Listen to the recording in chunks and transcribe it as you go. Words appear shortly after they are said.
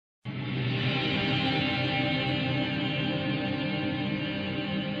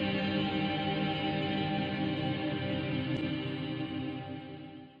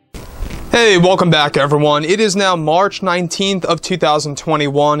Hey, welcome back everyone. It is now March 19th of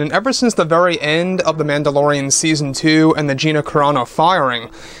 2021, and ever since the very end of The Mandalorian Season 2 and the Gina Carano firing,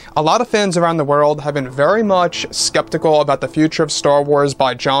 a lot of fans around the world have been very much skeptical about the future of Star Wars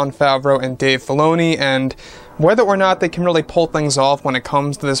by Jon Favreau and Dave Filoni, and whether or not they can really pull things off when it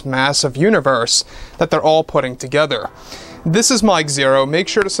comes to this massive universe that they're all putting together. This is Mike Zero. Make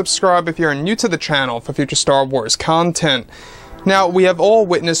sure to subscribe if you're new to the channel for future Star Wars content. Now, we have all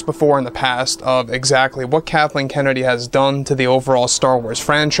witnessed before in the past of exactly what Kathleen Kennedy has done to the overall Star Wars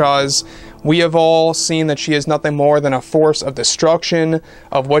franchise. We have all seen that she is nothing more than a force of destruction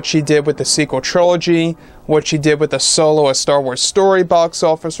of what she did with the sequel trilogy, what she did with the Solo: A Star Wars Story box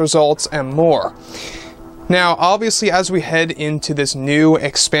office results, and more. Now, obviously, as we head into this new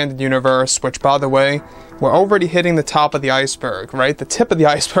expanded universe, which, by the way, we're already hitting the top of the iceberg, right? The tip of the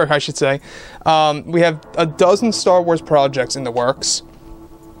iceberg, I should say. We have a dozen Star Wars projects in the works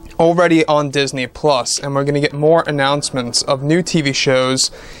already on Disney+, and we're going to get more announcements of new TV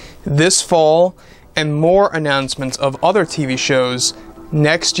shows this fall and more announcements of other TV shows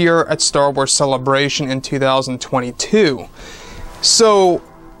next year at Star Wars Celebration in 2022. So,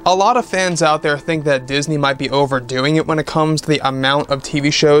 a lot of fans out there think that Disney might be overdoing it when it comes to the amount of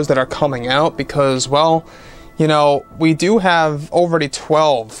TV shows that are coming out because, well, you know, we do have already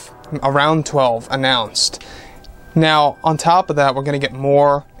around 12 announced. Now, on top of that, we're going to get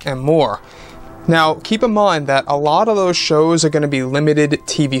more and more. Now, keep in mind that a lot of those shows are going to be limited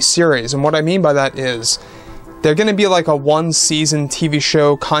TV series, and what I mean by that is they're going to be like a one-season TV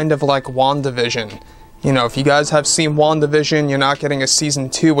show, kind of like WandaVision. You know, if you guys have seen WandaVision, you're not getting a season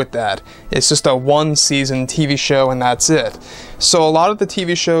 2 with that. It's just a one-season TV show and that's it. So a lot of the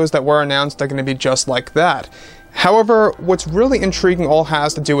TV shows that were announced are going to be just like that. However, what's really intriguing all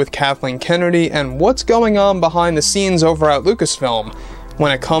has to do with Kathleen Kennedy and what's going on behind the scenes over at Lucasfilm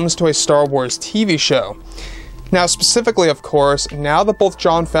when it comes to a Star Wars TV show. Now, specifically, of course, now that both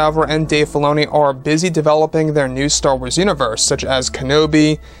Jon Favreau and Dave Filoni are busy developing their new Star Wars universe, such as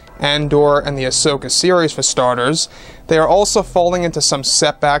Kenobi, Andor, and the Ahsoka series for starters, they are also falling into some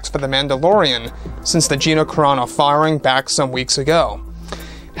setbacks for The Mandalorian since the Gina Carano firing back some weeks ago.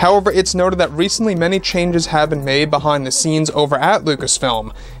 However, it's noted that recently many changes have been made behind the scenes over at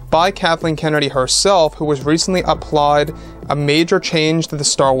Lucasfilm by Kathleen Kennedy herself, who was recently applied a major change to the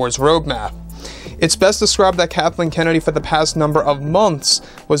Star Wars roadmap. It's best described that Kathleen Kennedy for the past number of months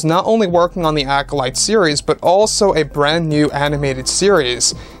was not only working on the Acolyte series, but also a brand new animated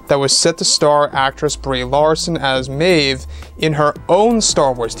series that was set to star actress Brie Larson as Maeve in her own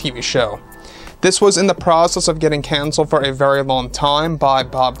Star Wars TV show. This was in the process of getting cancelled for a very long time by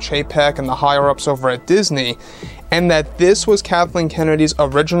Bob Chapek and the higher-ups over at Disney, and that this was Kathleen Kennedy's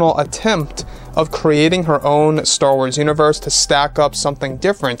original attempt of creating her own Star Wars universe to stack up something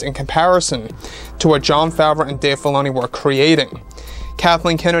different in comparison to what Jon Favreau and Dave Filoni were creating.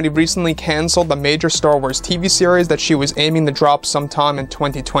 Kathleen Kennedy recently canceled the major Star Wars TV series that she was aiming to drop sometime in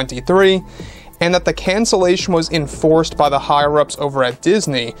 2023, and that the cancellation was enforced by the higher-ups over at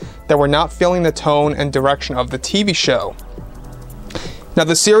Disney that were not feeling the tone and direction of the TV show. Now,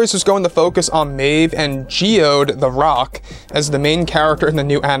 the series was going to focus on Maeve and Geode the Rock as the main character in the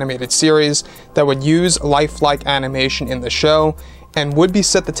new animated series that would use lifelike animation in the show and would be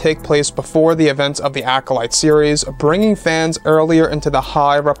set to take place before the events of the Acolyte series, bringing fans earlier into the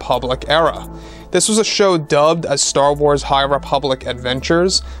High Republic era. This was a show dubbed as Star Wars High Republic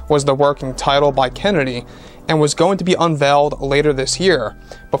Adventures, was the working title by Kennedy, and was going to be unveiled later this year,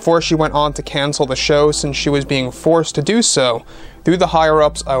 before she went on to cancel the show since she was being forced to do so through the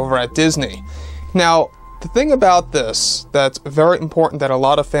higher-ups over at Disney. Now, the thing about this that's very important that a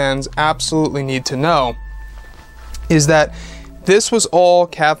lot of fans absolutely need to know is that this was all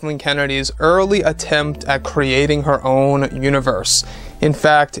Kathleen Kennedy's early attempt at creating her own universe. In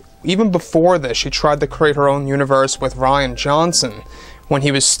fact, even before this, she tried to create her own universe with Rian Johnson when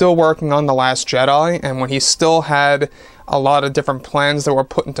he was still working on The Last Jedi and when he still had a lot of different plans that were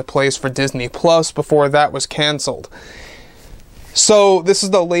put into place for Disney Plus before that was canceled. So, this is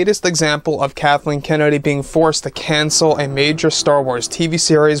the latest example of Kathleen Kennedy being forced to cancel a major Star Wars TV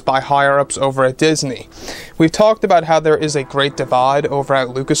series by higher-ups over at Disney. We've talked about how there is a great divide over at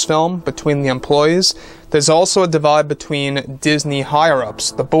Lucasfilm between the employees. There's also a divide between Disney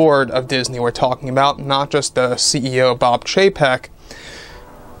higher-ups, the board of Disney we're talking about, not just the CEO Bob Chapek,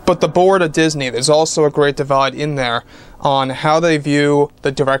 but the board of Disney. There's also a great divide in there on how they view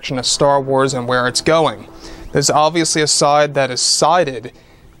the direction of Star Wars and where it's going. There's obviously a side that is sided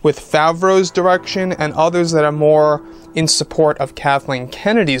with Favreau's direction and others that are more in support of Kathleen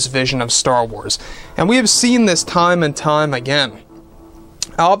Kennedy's vision of Star Wars. And we have seen this time and time again.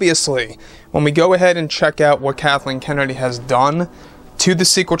 obviously, when we go ahead and check out what Kathleen Kennedy has done to the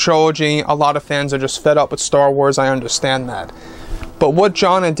sequel trilogy, a lot of fans are just fed up with Star Wars, I understand that. But what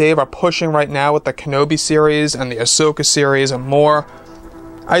John and Dave are pushing right now with the Kenobi series and the Ahsoka series and more,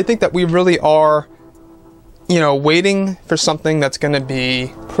 I think that we really are, you know, waiting for something that's going to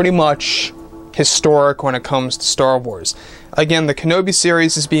be pretty much historic when it comes to Star Wars. Again, the Kenobi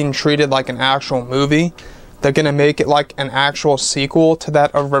series is being treated like an actual movie. They're going to make it like an actual sequel to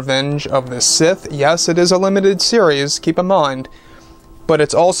that of Revenge of the Sith. Yes, it is a limited series, keep in mind, but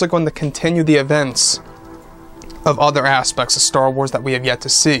it's also going to continue the events of other aspects of Star Wars that we have yet to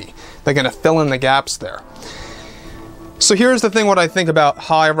see. They're going to fill in the gaps there. So here's the thing, what I think about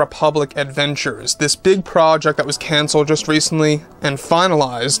High Republic Adventures, this big project that was canceled just recently and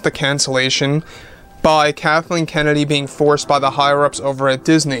finalized, the cancellation, by Kathleen Kennedy being forced by the higher-ups over at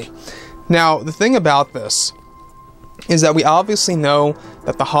Disney. Now, the thing about this is that we obviously know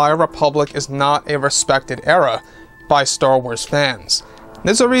that the High Republic is not a respected era by Star Wars fans.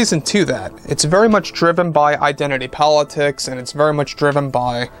 There's a reason to that. It's very much driven by identity politics, and it's very much driven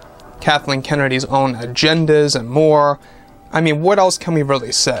by Kathleen Kennedy's own agendas and more. I mean, what else can we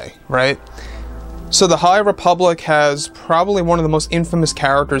really say, right? So the High Republic has probably one of the most infamous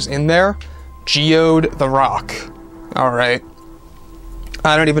characters in there, Geode the Rock. Alright.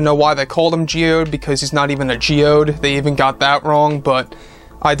 I don't even know why they called him Geode, because he's not even a geode. They even got that wrong, but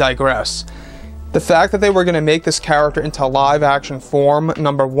I digress. The fact that they were going to make this character into live action form,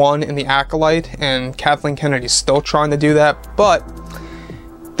 number one, in The Acolyte, and Kathleen Kennedy's still trying to do that, but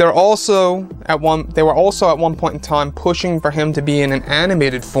they were also at one point in time pushing for him to be in an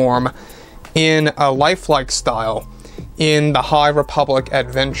animated form in a lifelike style in the High Republic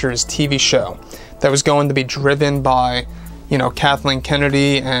Adventures TV show that was going to be driven by, you know, Kathleen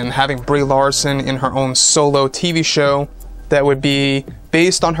Kennedy and having Brie Larson in her own solo TV show that would be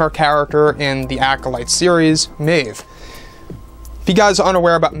based on her character in the Acolyte series, Maeve. If you guys are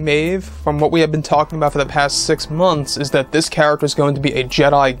unaware about Maeve, from what we have been talking about for the past 6 months, is that this character is going to be a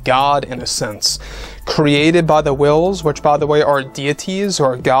Jedi god in a sense, created by the Wills, which by the way are deities,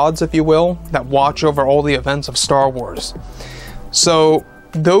 or gods if you will, that watch over all the events of Star Wars. So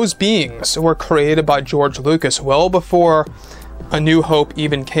those beings were created by George Lucas well before A New Hope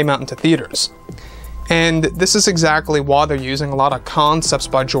even came out into theaters. And this is exactly why they're using a lot of concepts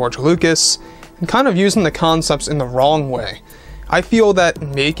by George Lucas, and kind of using the concepts in the wrong way. I feel that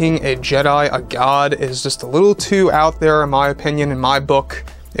making a Jedi a god is just a little too out there in my opinion, in my book.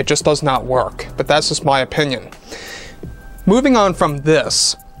 It just does not work, but that's just my opinion. Moving on from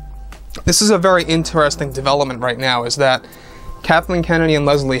this is a very interesting development right now, is that Kathleen Kennedy and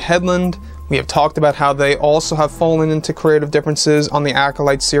Leslie Headland, we have talked about how they also have fallen into creative differences on the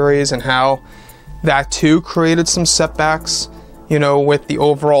Acolyte series, and how that too created some setbacks, you know, with the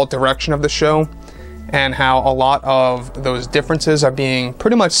overall direction of the show, and how a lot of those differences are being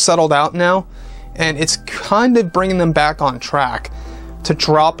pretty much settled out now, and it's kind of bringing them back on track to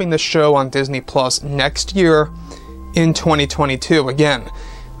dropping the show on Disney Plus next year in 2022. Again,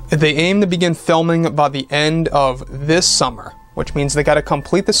 they aim to begin filming by the end of this summer, which means they got to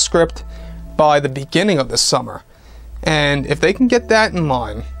complete the script by the beginning of this summer. And if they can get that in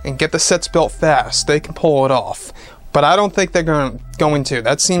line and get the sets built fast, they can pull it off. But I don't think they're going to.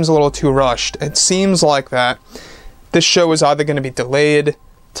 That seems a little too rushed. It seems like that this show is either going to be delayed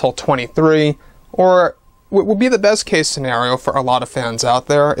till 23, or what would be the best case scenario for a lot of fans out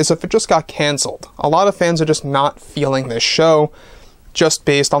there is if it just got canceled. A lot of fans are just not feeling this show, just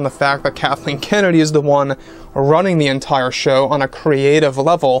based on the fact that Kathleen Kennedy is the one running the entire show on a creative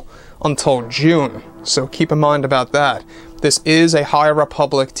level until June. So keep in mind about that. This is a High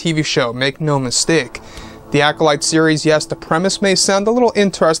Republic TV show, make no mistake. The Acolyte series, yes, the premise may sound a little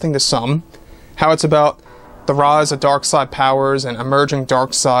interesting to some, how it's about the rise of dark side powers and emerging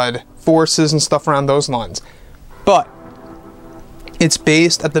dark side forces and stuff around those lines. But it's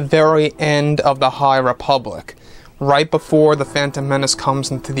based at the very end of the High Republic, right before the Phantom Menace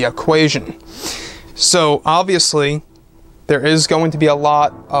comes into the equation. So obviously there is going to be a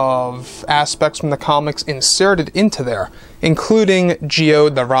lot of aspects from the comics inserted into there, including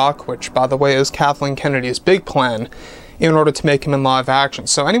Geode the Rock, which by the way is Kathleen Kennedy's big plan in order to make him in live action.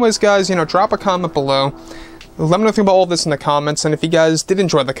 So anyways guys, you know, drop a comment below. Let me know about all this in the comments, and if you guys did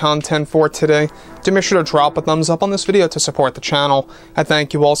enjoy the content for today, do make sure to drop a thumbs up on this video to support the channel. I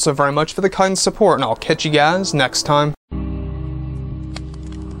thank you all so very much for the kind support, and I'll catch you guys next time.